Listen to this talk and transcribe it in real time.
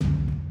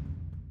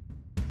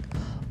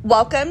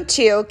Welcome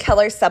to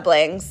Killer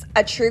Siblings,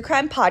 a true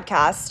crime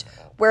podcast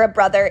where a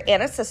brother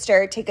and a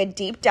sister take a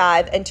deep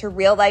dive into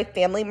real-life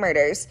family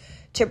murders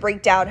to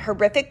break down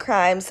horrific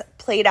crimes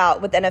played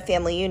out within a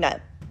family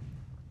unit.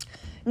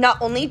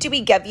 Not only do we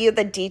give you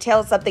the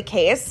details of the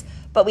case,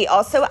 but we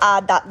also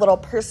add that little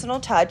personal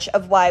touch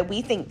of why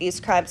we think these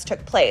crimes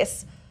took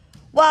place,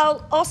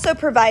 while also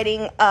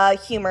providing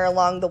humor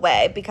along the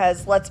way,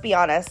 because let's be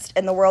honest,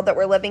 in the world that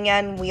we're living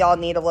in, we all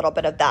need a little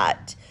bit of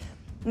that.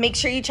 Make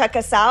sure you check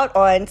us out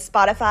on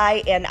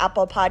Spotify and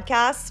Apple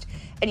Podcast,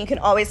 and you can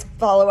always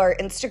follow our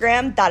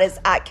Instagram. That is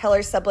at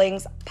Killer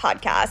Siblings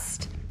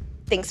Podcast.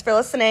 Thanks for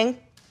listening.